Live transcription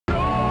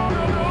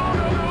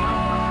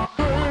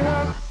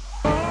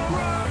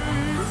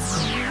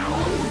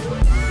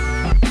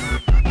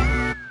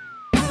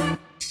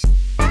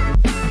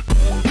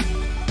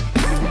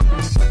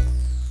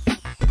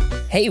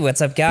Hey,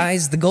 what's up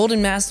guys? The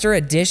Golden Master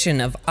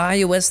edition of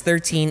iOS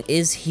 13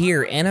 is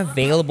here and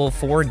available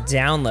for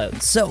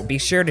download. So be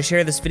sure to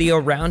share this video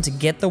around to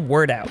get the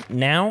word out.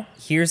 Now,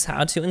 here's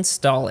how to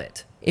install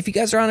it. If you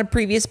guys are on a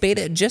previous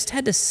beta, just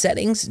head to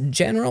Settings,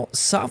 General,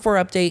 Software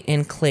Update,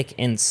 and click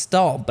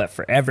Install. But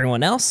for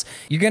everyone else,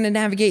 you're going to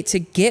navigate to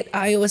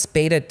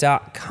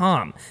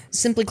getiosbeta.com.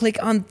 Simply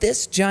click on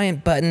this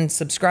giant button,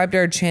 subscribe to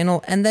our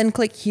channel, and then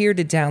click here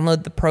to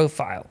download the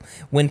profile.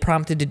 When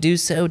prompted to do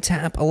so,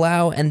 tap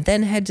Allow, and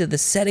then head to the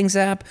Settings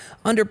app,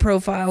 under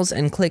Profiles,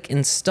 and click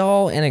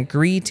Install and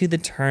agree to the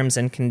terms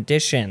and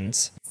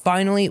conditions.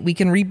 Finally, we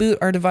can reboot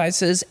our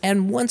devices,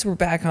 and once we're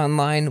back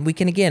online, we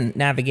can again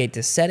navigate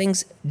to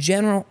Settings,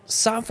 General,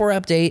 Software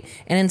Update,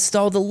 and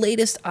install the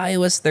latest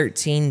iOS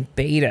 13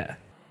 beta.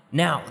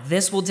 Now,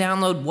 this will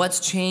download what's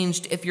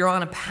changed if you're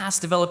on a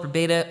past developer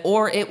beta,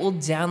 or it will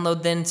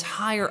download the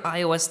entire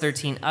iOS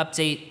 13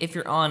 update if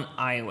you're on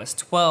iOS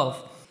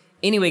 12.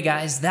 Anyway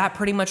guys, that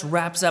pretty much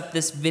wraps up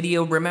this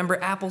video. Remember,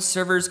 Apple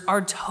servers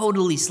are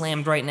totally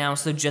slammed right now,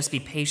 so just be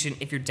patient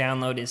if your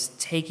download is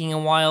taking a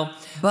while.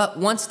 But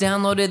once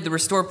downloaded, the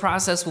restore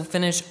process will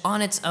finish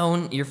on its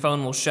own, your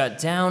phone will shut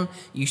down,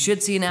 you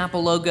should see an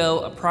Apple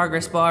logo, a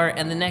progress bar,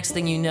 and the next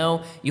thing you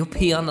know, you'll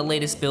be on the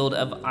latest build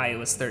of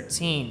iOS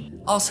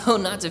 13. Also,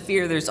 not to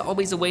fear, there's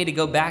always a way to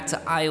go back to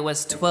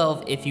iOS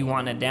 12 if you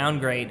want to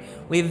downgrade.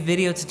 We have a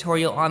video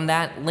tutorial on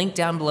that, linked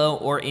down below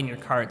or in your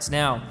cards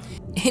now.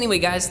 Anyway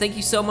guys, thank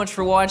you so much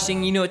for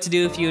watching. You know what to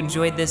do if you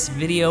enjoyed this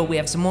video. We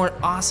have some more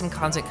awesome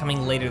content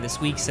coming later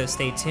this week, so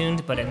stay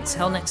tuned. But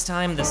until next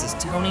time, this is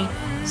Tony,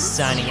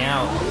 signing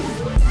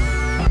out.